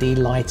 nice LED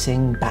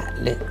lighting,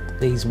 backlit,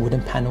 these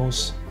wooden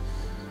panels.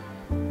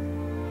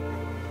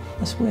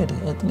 That's weird.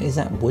 Is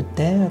that wood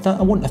there?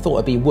 I wouldn't have thought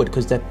it'd be wood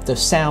because the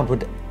sound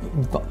would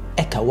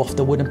echo off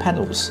the wooden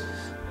panels.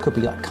 Could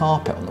be like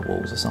carpet on the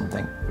walls or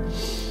something.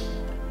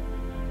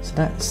 So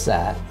that's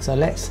that. So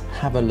let's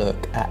have a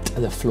look at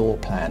the floor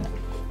plan.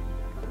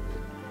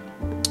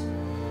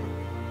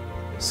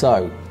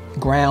 So,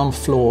 ground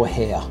floor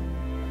here.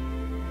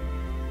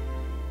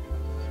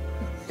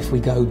 If we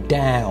go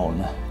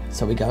down,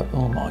 so we go,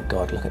 oh my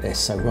God, look at this.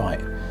 So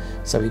right,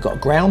 so we've got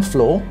ground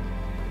floor,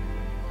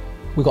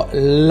 we've got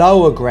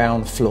lower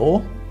ground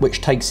floor,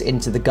 which takes it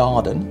into the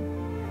garden.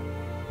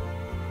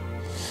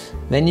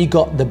 Then you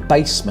got the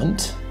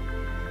basement,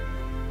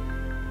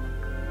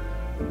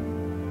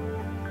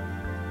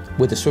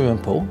 with a swimming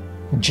pool,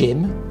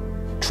 gym,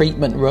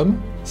 treatment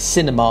room,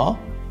 cinema,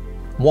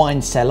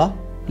 wine cellar,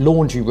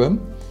 laundry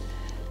room,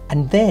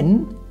 and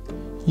then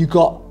you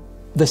got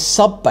the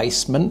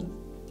sub-basement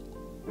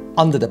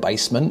under the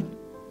basement,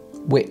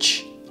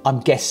 which I'm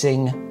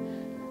guessing,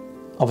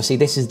 obviously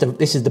this is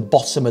the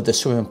bottom of the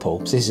swimming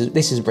pool. So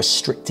this is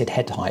restricted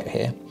head height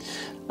here,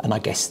 and I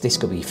guess this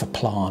could be for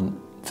plant,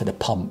 for the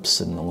pumps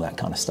and all that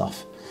kind of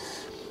stuff.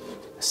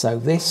 So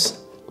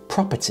this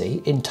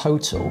property in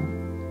total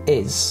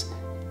is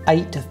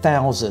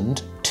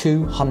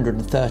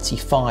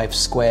 8,235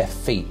 square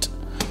feet.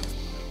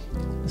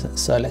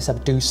 So let's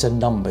do some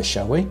numbers,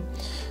 shall we?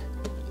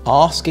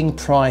 Asking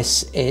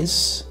price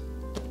is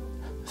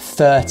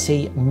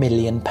 £30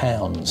 million.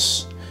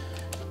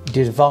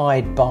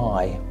 Divide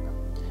by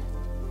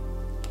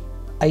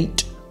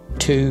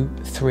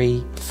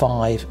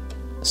 8,235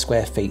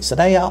 square feet. So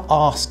they are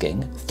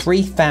asking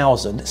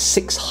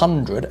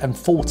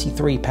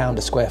 £3,643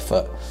 a square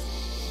foot.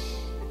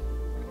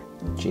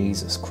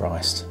 Jesus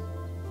Christ.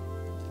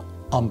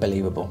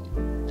 Unbelievable.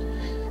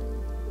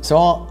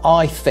 So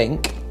I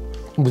think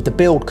with the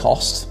build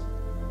cost,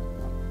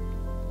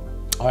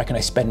 I reckon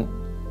they spent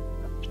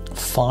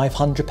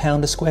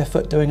 £500 a square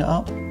foot doing it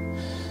up.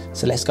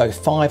 So let's go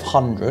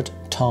 500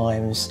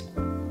 times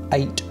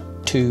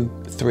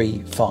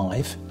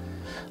 8,235.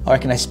 I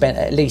reckon they spent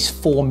at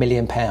least £4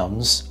 million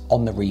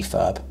on the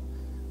refurb,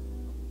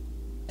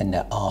 and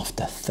they're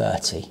after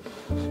 30.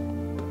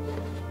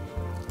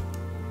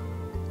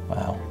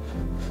 Wow.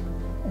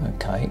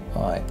 Okay,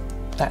 right.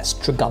 That's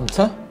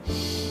Tregunta.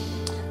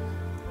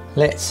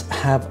 Let's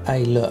have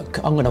a look.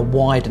 I'm going to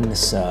widen the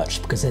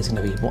search because there's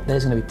going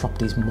to be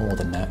properties more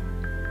than that.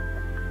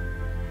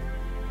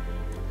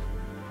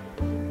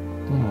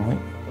 All right.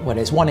 Well,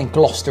 there's one in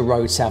Gloucester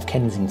Road, South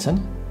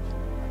Kensington.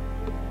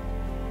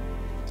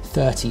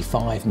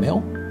 35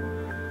 mil.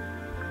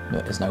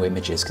 Look, there's no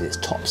images because it's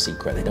top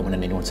secret. They don't want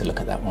anyone to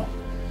look at that one.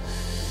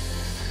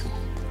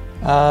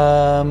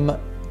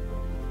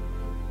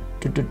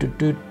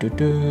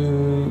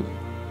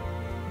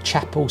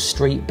 Chapel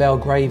Street,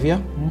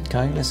 Belgravia.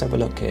 Okay, let's have a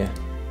look here.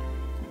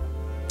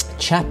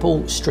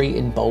 Chapel Street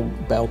in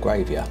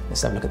Belgravia.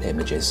 Let's have a look at the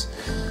images.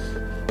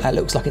 That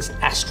looks like it's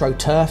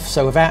AstroTurf.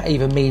 So without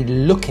even me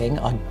looking,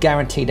 I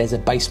guarantee there's a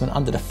basement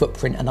under the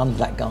footprint and under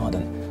that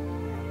garden.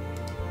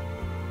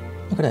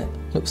 Look at it.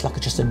 Looks like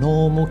just a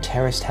normal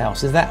terraced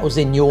house. If that was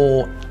in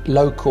your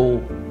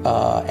local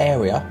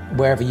area,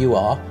 wherever you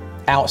are,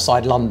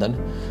 outside London,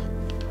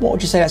 what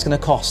would you say that's going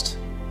to cost?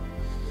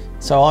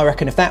 So I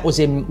reckon if that was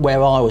in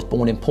where I was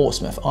born in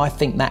Portsmouth, I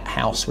think that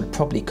house would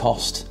probably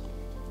cost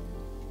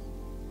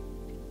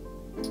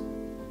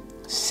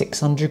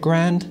 600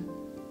 grand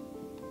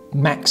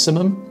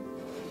maximum.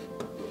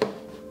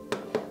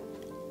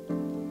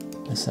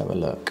 Let's have a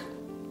look.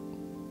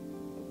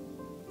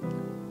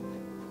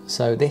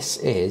 So this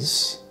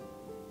is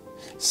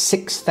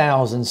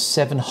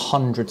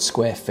 6,700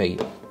 square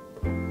feet.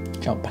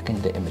 Jump back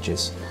into the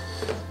images.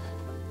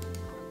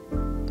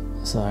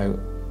 So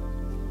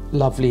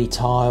lovely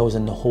tiles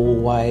in the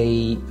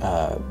hallway,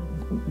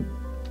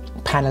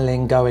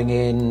 panelling going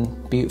in,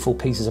 beautiful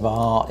pieces of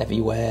art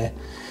everywhere,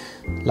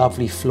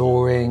 lovely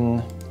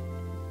flooring.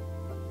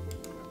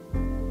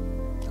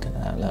 Look at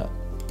that, look.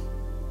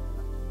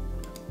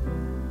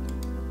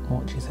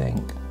 What do you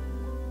think?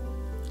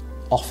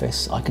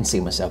 Office, I can see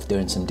myself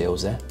doing some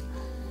deals there.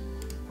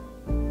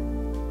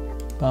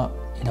 But,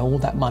 you know, all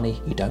that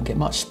money, you don't get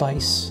much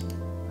space.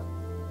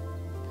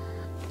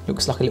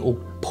 Looks like a little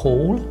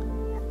pool.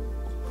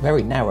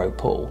 Very narrow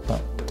pool,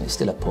 but it's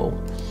still a pool.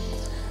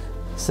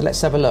 So let's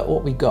have a look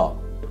what we got.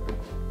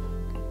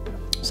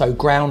 So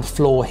ground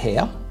floor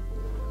here.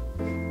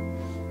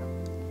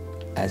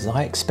 As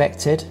I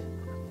expected,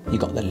 you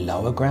got the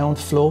lower ground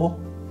floor.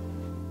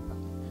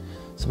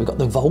 So we've got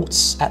the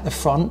vaults at the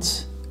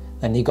front.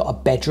 Then you got a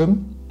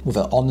bedroom with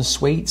an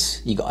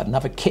ensuite. You got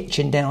another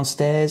kitchen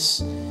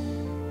downstairs.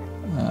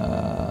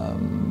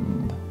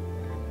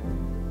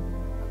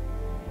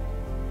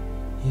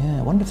 Yeah,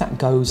 I wonder if that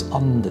goes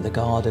under the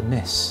garden.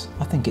 This,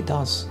 I think it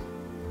does,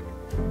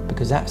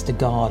 because that's the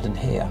garden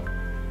here.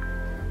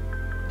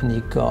 And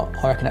you've got,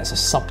 I reckon that's a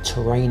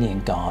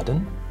subterranean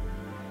garden.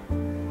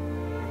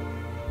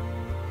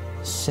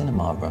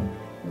 Cinema room.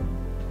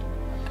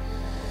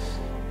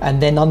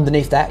 And then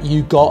underneath that,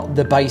 you got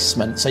the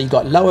basement. So you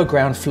got lower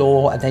ground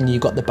floor, and then you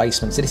got the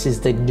basement. So this is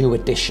the new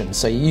addition.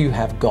 So you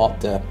have got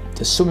the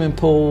swimming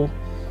pool.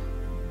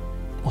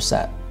 What's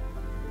that?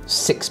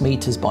 6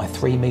 meters by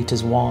 3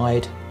 meters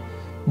wide.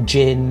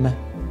 Gym,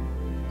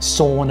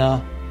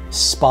 sauna,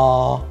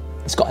 spa.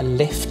 It's got a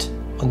lift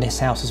on this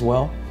house as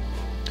well.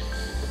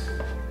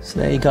 So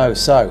there you go.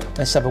 So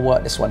let's have a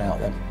work this one out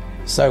then.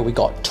 So we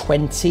got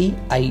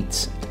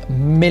 £28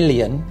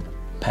 million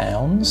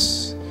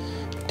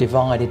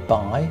divided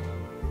by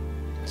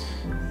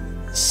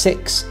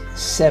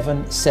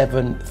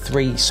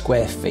 6,773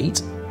 square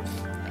feet.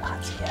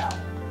 Bloody hell.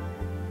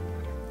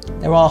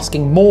 They're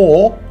asking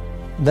more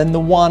than the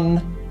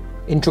one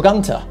in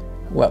Tregunta.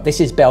 well, this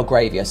is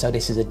Belgravia, so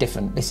this is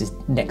this is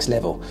next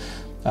level.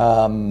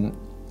 A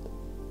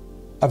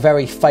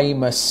very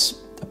famous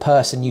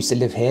person used to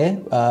live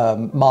here.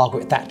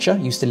 Margaret Thatcher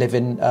used to live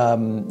in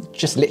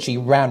just literally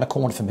round the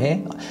corner from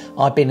here.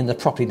 I've been in the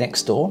property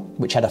next door,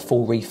 which had a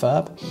full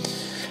refurb.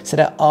 So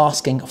they're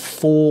asking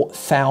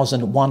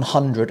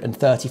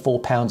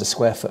 £4,134 a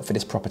square foot for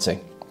this property.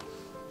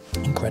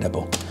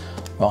 Incredible.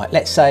 Right,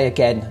 let's say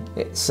again,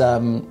 it's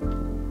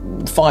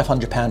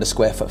 £500 a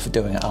square foot for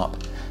doing it up.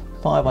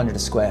 500 a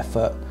square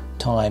foot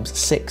times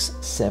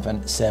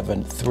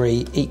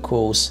 6773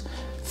 equals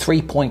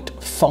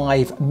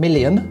 3.5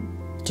 million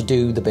to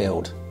do the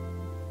build.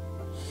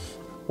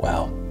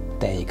 Well,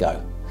 there you go.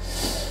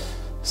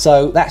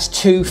 So that's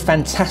two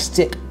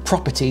fantastic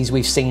properties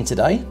we've seen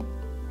today.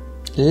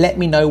 Let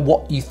me know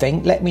what you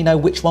think. Let me know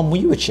which one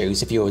you would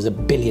choose if you was a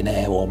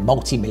billionaire or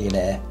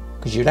multi-millionaire,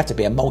 because you'd have to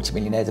be a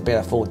multi-millionaire to be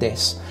able to afford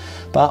this.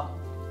 But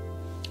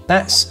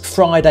that's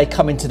Friday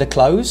coming to the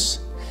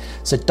close.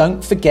 So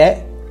don't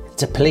forget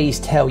to please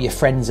tell your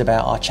friends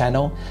about our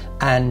channel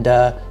and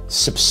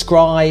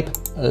subscribe,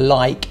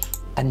 like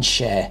and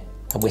share.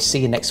 And we'll see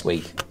you next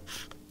week.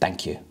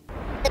 Thank you.